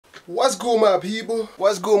What's good, my people?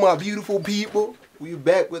 What's good, my beautiful people? We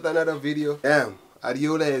back with another video. Damn,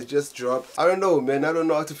 ADEOLA has just dropped. I don't know, man. I don't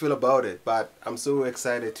know how to feel about it, but I'm so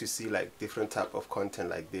excited to see like different type of content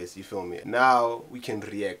like this. You feel me? Now we can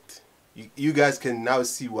react. You guys can now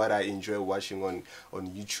see what I enjoy watching on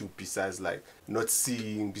YouTube besides like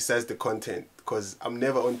besides the content, because I'm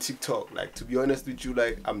never on TikTok. Like, to be honest with you,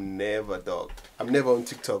 like I'm never on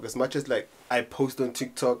TikTok. As much as like I post on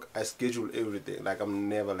TikTok, I schedule everything. Like I'm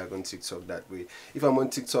never like on TikTok that way. If I'm on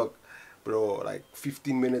TikTok, bro, like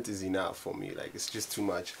 15 minutes is enough for me. Like it's just too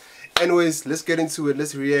much. Anyways, let's get into it.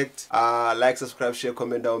 Let's react. Like, subscribe, share,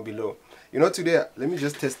 comment down below. You know, today, let me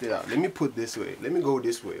just test it out. Let me put this way. Let me go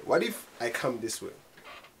this way. What if I come this way?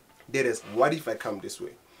 There is. What if I come this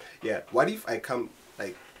way? Yeah. What if I come,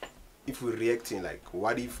 like, if we're reacting, like,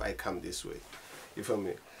 what if I come this way? You feel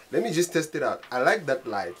me? Let me just test it out. I like that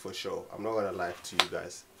light for sure. I'm not going to lie to you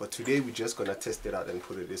guys. But today, we're just going to test it out and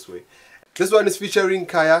put it this way. This one is featuring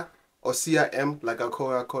Kaya or CaiahM. Like I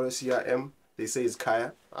call her CaiahM. They say it's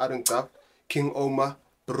Kaya. I don't know. KINGOUMAR,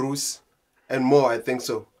 Bruce, and more, I think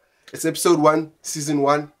so. It's episode 1, season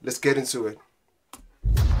 1. Let's get into it.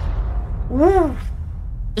 Woo.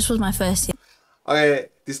 This was my first year. Okay,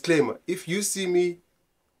 disclaimer. If you see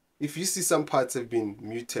some parts have been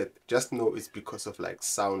muted, just know it's because of like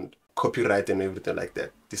sound, copyright and everything like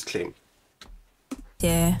that. Disclaimer.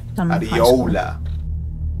 Yeah. ADEOLA.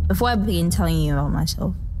 Before I begin telling you about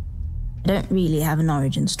myself, I don't really have an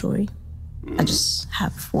origin story. I just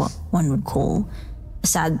have what one would call a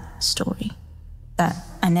sad story that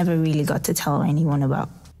I never really got to tell anyone about.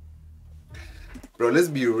 Bro, let's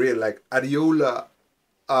be real. Like ADEOLA,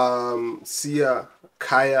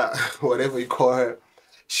 Kaya, whatever you call her,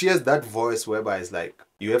 she has that voice whereby it's like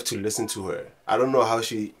you have to listen to her. I don't know how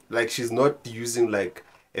she's not using like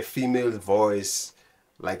a female voice,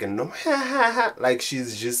 like a no, like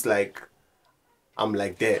she's just like, I'm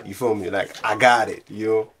like that. You feel me? Like I got it. You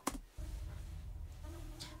know.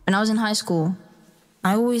 When I was in high school,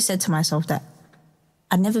 I always said to myself that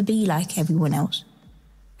I'd never be like everyone else.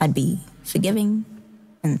 I'd be forgiving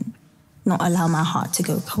and not allow my heart to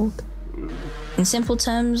go cold. In simple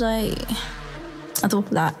terms, I thought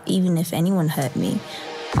that even if anyone hurt me,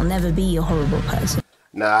 I'll never be a horrible person.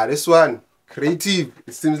 Nah, this one, creative.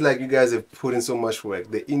 It seems like you guys have put in so much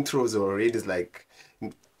work. The intros already is like,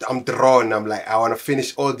 I'm drawn. I'm like, I want to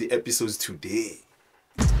finish all the episodes today.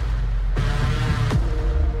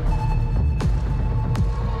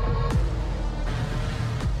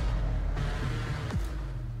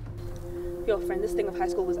 Yo, friend, this thing of high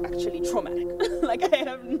school was actually traumatic. Like, I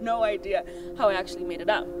have no idea how I actually made it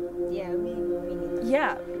out. Yeah, me.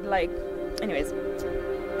 Yeah, like, anyways,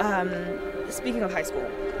 speaking of high school.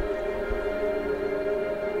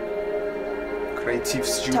 Creative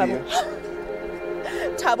studio.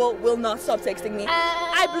 Tabo will not stop texting me.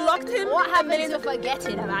 I blocked him. What happened to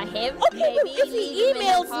forgetting about him? Oh, maybe if he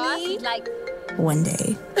emails me. Like, one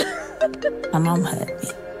day, my mom hurt me.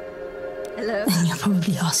 hello? And you're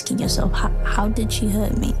probably asking yourself, how did she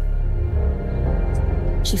hurt me?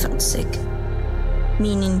 She felt sick,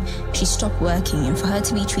 meaning she stopped working, and for her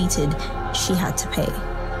to be treated, she had to pay.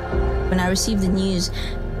 When I received the news,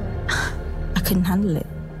 I couldn't handle it.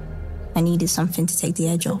 I needed something to take the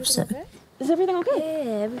edge off, so... Is everything okay?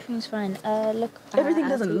 Yeah, everything's fine. Look. Everything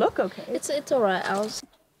doesn't look okay. It's alright.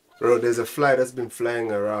 Bro, there's a fly that's been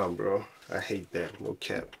flying around, bro. I hate that. No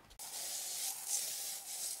cap.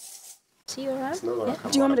 See you around? Yeah.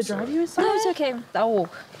 Do you want me to drive you or something? No, it's okay. I'll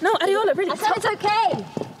walk. No, ADEOLA, really. I said it's okay.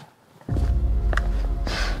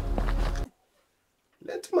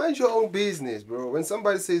 Learn to mind your own business, bro. When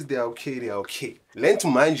somebody says they're okay, they're okay. Learn to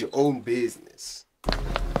mind your own business.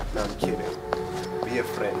 No, I'm kidding. Be a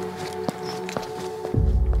friend.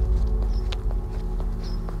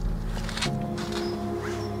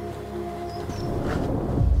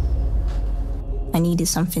 I needed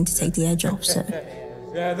something to take the edge off, so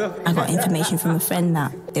I got information from a friend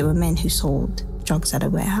that there were men who sold drugs at a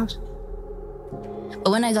warehouse.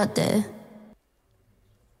 But when I got there,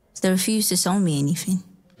 they refused to sell me anything.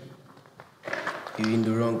 You're in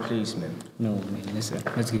the wrong place, man. No, man, listen,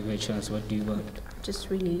 let's give you a chance. What do you want? Just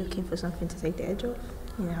really looking for something to take the edge off.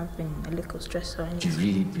 You know, I've been a little stressed, so I need... You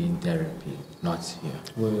really be in therapy, not here.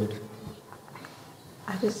 Word.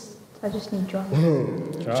 I just need drugs.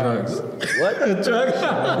 Drugs? What? Drugs?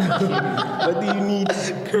 What do you need?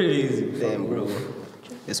 Crazy. Damn, bro.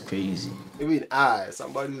 It's crazy. Even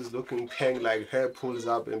somebody who's looking pink like her pulls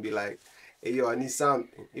up and be like, hey, yo, I need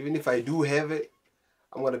something. Even if I do have it,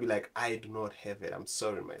 I'm going to be like, I do not have it. I'm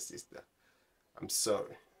sorry, my sister. I'm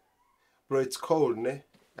sorry. Bro, it's cold, ne?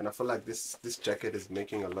 And I feel like this jacket is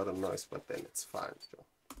making a lot of noise, but then it's fine, bro.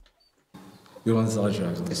 You want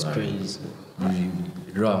Zodiac? It's crazy.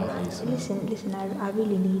 Wrong place. Listen, I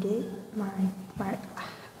really need it.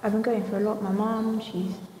 I've been going for a lot. My mom,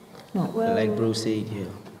 she's not well. Like bro said, yeah,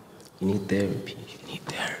 you need therapy. You need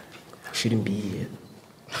therapy. I shouldn't be here.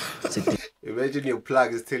 Imagine your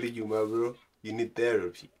plug is telling you, my bro, you need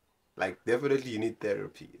therapy. Like, definitely you need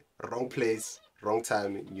therapy. Wrong place, wrong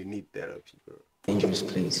timing, you need therapy, bro. Dangerous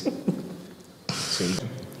place. So,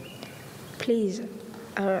 Please,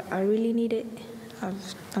 I really need it.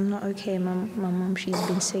 I'm not okay. My mom, she's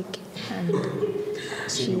been sick, and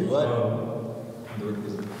she.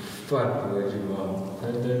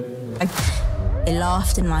 They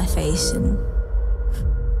laughed in my face and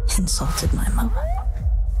insulted my mother.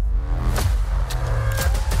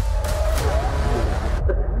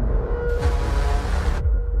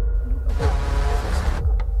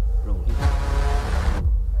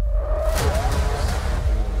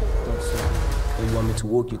 you want me to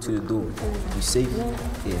walk you to the door? You safe?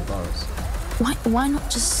 Yeah, bars. Why not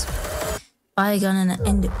just buy a gun and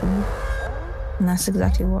end it all? And that's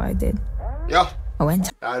exactly what I did. Yeah. I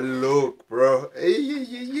went. That look, bro. Hey,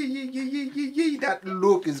 that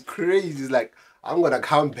look is crazy. It's like, I'm gonna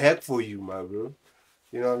come back for you, my bro.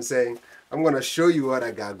 You know what I'm saying? I'm gonna show you what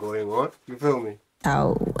I got going on. You feel me?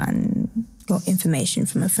 Out and got information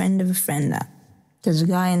from a friend of a friend that there's a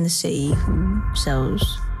guy in the city who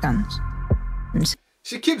sells guns. And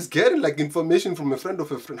she keeps getting like information from a friend of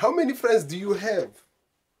a friend. How many friends do you have?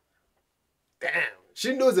 Damn,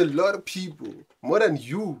 she knows a lot of people, more than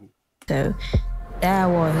you. so there I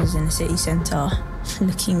was in the city centre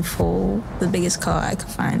looking for the biggest car I could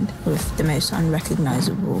find with the most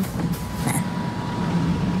unrecognisable man.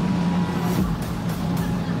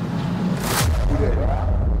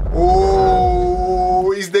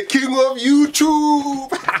 Oh, he's the king of YouTube.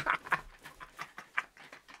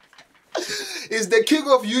 He's the king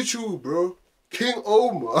of YouTube, bro. King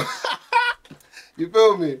Omar. You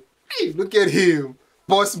feel me? Hey, look at him.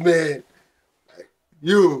 Boss man.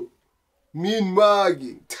 You. Mean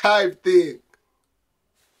mugging type thing.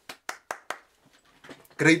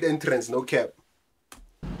 Great entrance, no cap.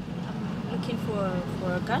 Looking for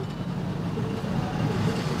a gun?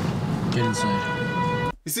 Get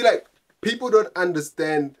inside. You see, like, people don't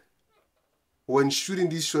understand when shooting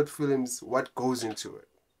these short films what goes into it.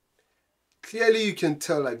 Clearly, you can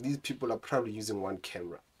tell, like, these people are probably using one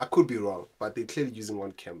camera. I could be wrong, but they're clearly using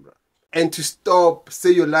one camera. And to stop,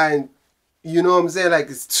 say your line, you know what I'm saying? Like,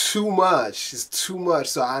 it's too much. It's too much,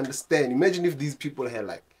 so I understand. Imagine if these people had,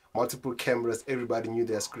 like, multiple cameras, everybody knew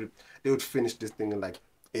their script. They would finish this thing in, like,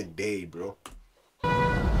 a day, bro.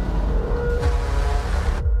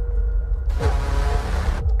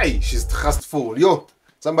 Hey, she's trustful. Yo,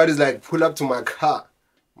 somebody's like, pull up to my car.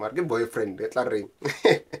 My boyfriend, that's la ring.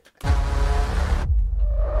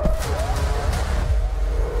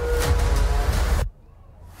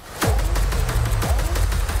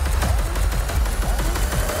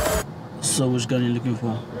 So which gun are you looking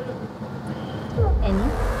for? Any?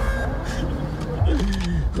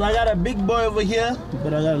 So I got a big boy over here,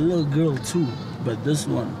 but I got a little girl too. But this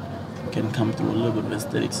one can come through a little bit of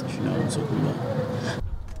aesthetics, if you know what I'm talking about.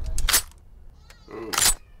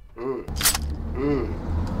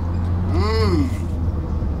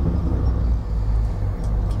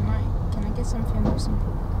 Can I get something more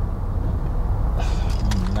simple?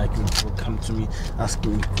 Like you will come to me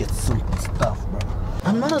asking me to get simple stuff, bro.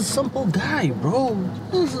 I'm not a simple guy, bro.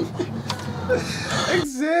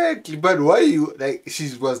 Exactly, but why you, like,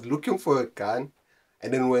 she was looking for a gun,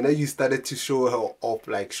 and then when you started to show her off,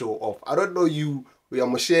 like, show off, I don't know, you are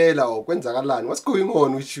Michelle or Kwenzagalan. What's going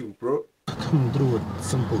on with you, bro? Coming through with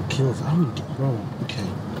simple kills. I don't get, bro. Okay,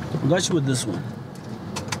 I got you with this one.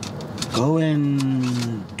 Go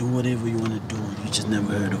and do whatever you want to do. You just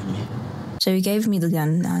never heard of me. So he gave me the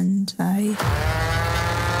gun and I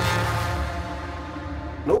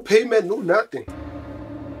No payment, no nothing.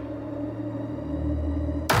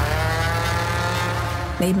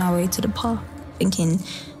 made my way to the park thinking,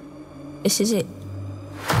 this is it.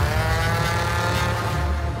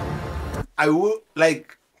 I would,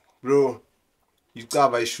 like, bro, you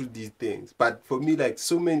thought I shoot these things. But for me, like,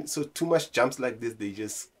 too much jumps like this, they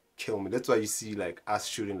just kill me. That's why you see, like, us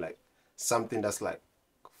shooting, like, something that's, like,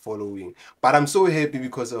 following. But I'm so happy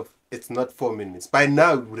because of it's not 4 minutes. By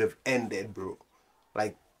now, it would have ended, bro.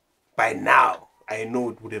 Like, by now, I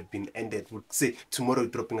know it would have been ended. Would say, tomorrow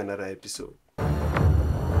dropping another episode.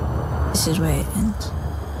 This is where it ends.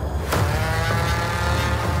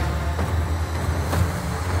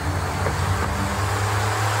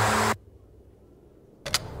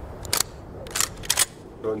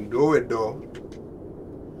 Don't do it, though.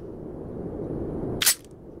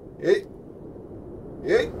 Hey,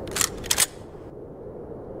 Yeah.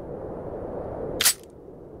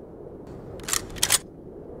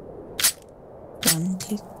 One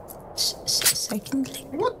click, second click,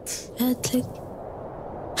 What? third click.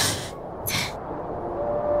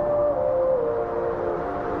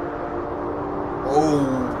 Oh,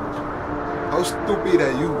 how stupid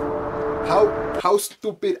are you? How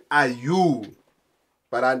stupid are you?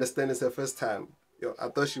 But I understand it's her first time. Yo, I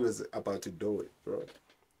thought she was about to do it, bro.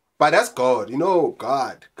 But that's God, you know,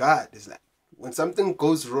 God is like, when something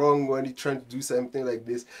goes wrong, when you're trying to do something like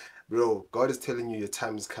this, bro, God is telling you your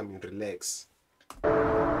time is coming, relax.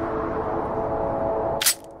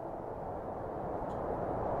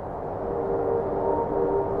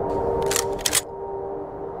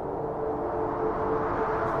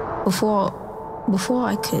 Before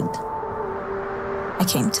I could, I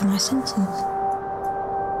came to my senses.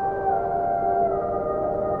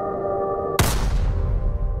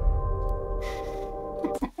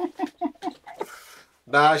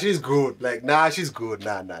 Nah, she's good. Like, nah, she's good.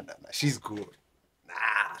 Nah, she's good.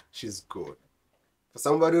 Nah, she's good. For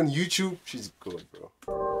somebody on YouTube, she's good, bro.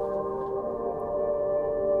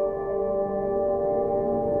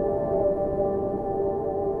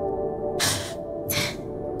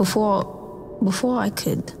 Before I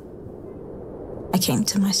could, I came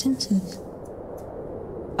to my senses.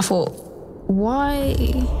 I thought,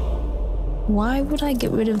 why would I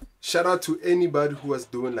get rid of... Shout out to anybody who was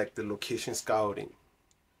doing like the location scouting.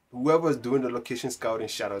 Whoever was doing the location scouting,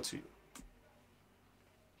 shout out to you.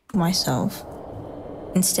 myself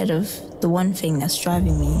instead of the one thing that's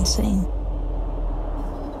driving me insane.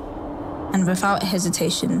 And without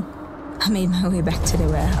hesitation, I made my way back to the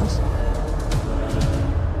warehouse.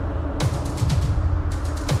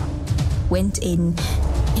 Went in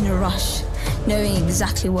a rush, knowing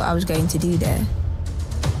exactly what I was going to do there.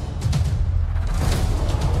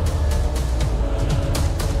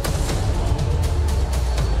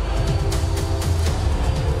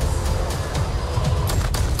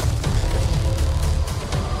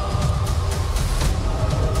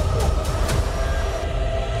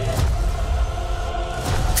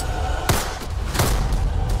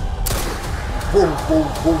 Whoa, whoa,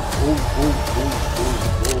 whoa, whoa, whoa, whoa,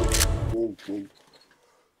 whoa, whoa, whoa.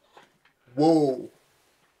 Whoa.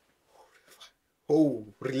 Oh,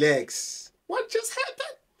 relax. What just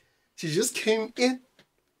happened? She just came in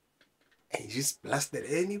and just blasted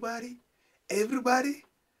anybody, everybody,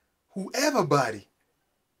 whoever body.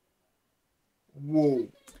 Whoa.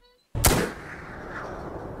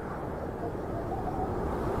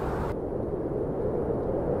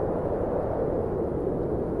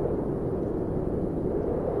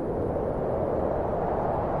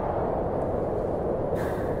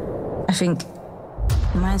 I think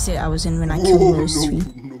the mindset I was in when I killed those three.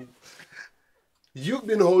 No. You've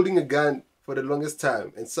been holding a gun for the longest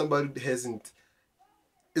time and somebody is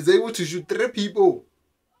able to shoot 3 people.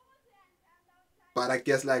 But I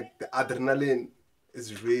guess like the adrenaline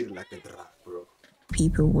is really like a drug, bro.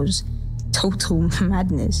 People was total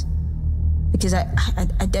madness. Because I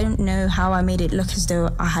don't know how I made it look as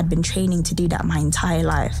though I had been training to do that my entire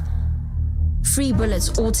life. 3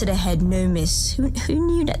 bullets, all to the head, no miss. Who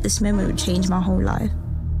knew that this moment would change my whole life?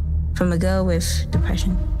 From a girl with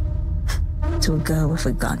depression to a girl with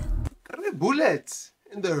a gun. 3 bullets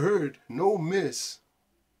in the head, no miss.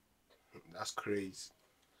 That's crazy.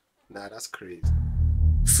 Nah, that's crazy.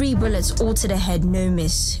 3 bullets, all to the head, no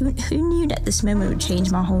miss. Who knew that this moment would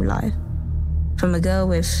change my whole life? From a girl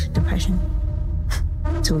with depression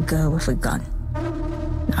to a girl with a gun.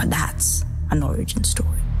 Now that's an origin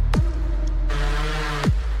story.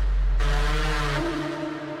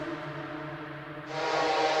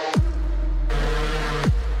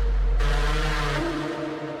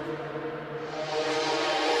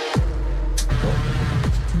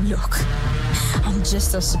 Look, I'm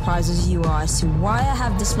just as surprised as you are as to why I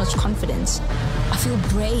have this much confidence. I feel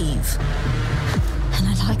brave, and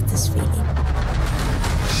I like this feeling.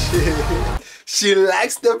 She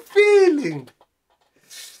likes the feeling.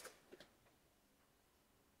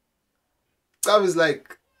 That was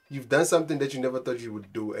like, you've done something that you never thought you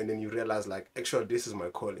would do, and then you realize like, actually, this is my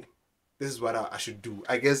calling. This is what I should do.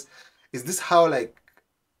 I guess, is this how like,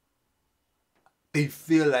 they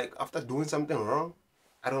feel like after doing something wrong?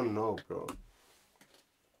 I don't know, bro.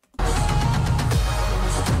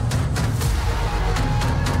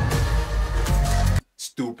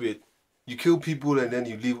 Stupid. You kill people and then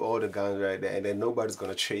you leave all the guns right there and then nobody's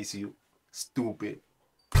gonna chase you. Stupid.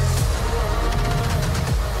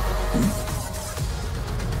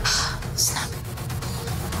 Snap.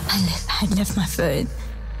 I left my phone.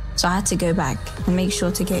 So I had to go back and make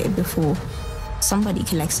sure to get it before somebody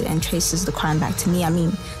collects it and traces the crime back to me. I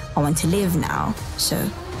mean, I want to live now, so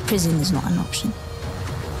prison is not an option.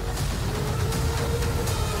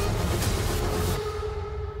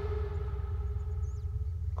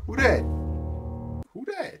 Who that? Who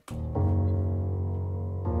that?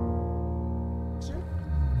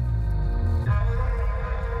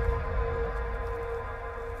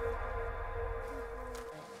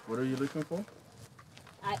 What are you looking for?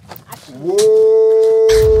 Whoa!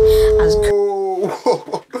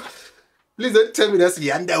 Please don't tell me that's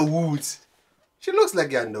Yanda Woods. She looks like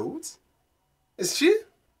Yanda Woods. Is she?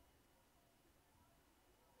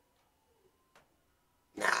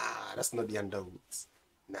 Nah, that's not Yanda Woods.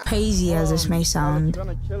 Nah. Crazy as this may sound,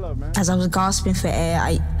 as I was gasping for air,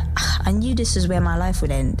 I knew this is where my life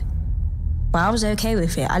would end. But I was okay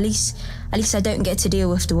with it. At least I don't get to deal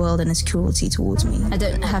with the world and its cruelty towards me. I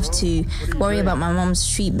don't have to worry about my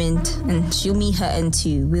mom's treatment, and she'll meet her end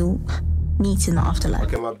too. We'll meet in the afterlife.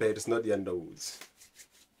 Okay, my bad. It's not the underwoods.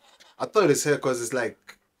 I thought it's her because it's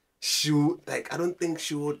like I don't think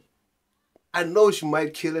she would. I know she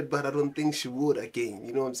might kill it, but I don't think she would again.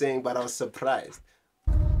 You know what I'm saying? But I was surprised.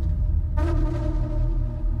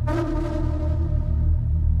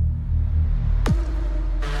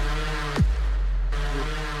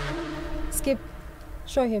 Skip.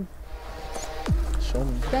 Show him. Show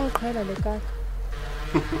me.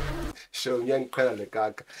 Show young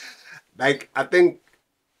Lekaka. Like, I think,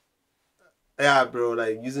 yeah, bro,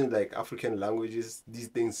 like using like African languages, these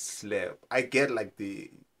things slap. I get like the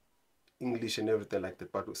English and everything like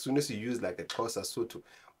that, but as soon as you use like a Xhosa Sotho,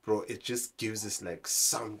 bro, it just gives us like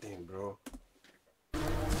something, bro.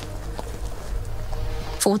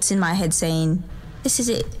 Thoughts in my head saying, this is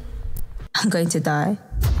it. I'm going to die.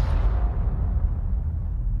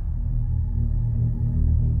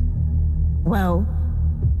 Well,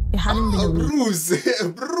 it hadn't been a week.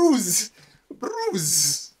 Bruce.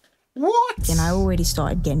 What? And I already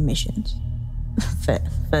started getting missions.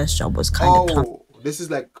 First job was kind of Oh, this is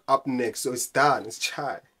like up next, so it's done. It's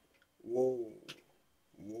chat. Whoa.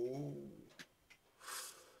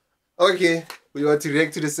 Okay, we want to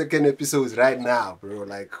react to the second episode right now, bro.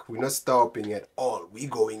 Like, we're not stopping at all. We're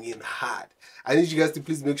going in hard. I need you guys to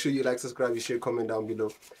please make sure you like, subscribe, you share, comment down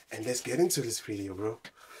below, and let's get into this video, bro.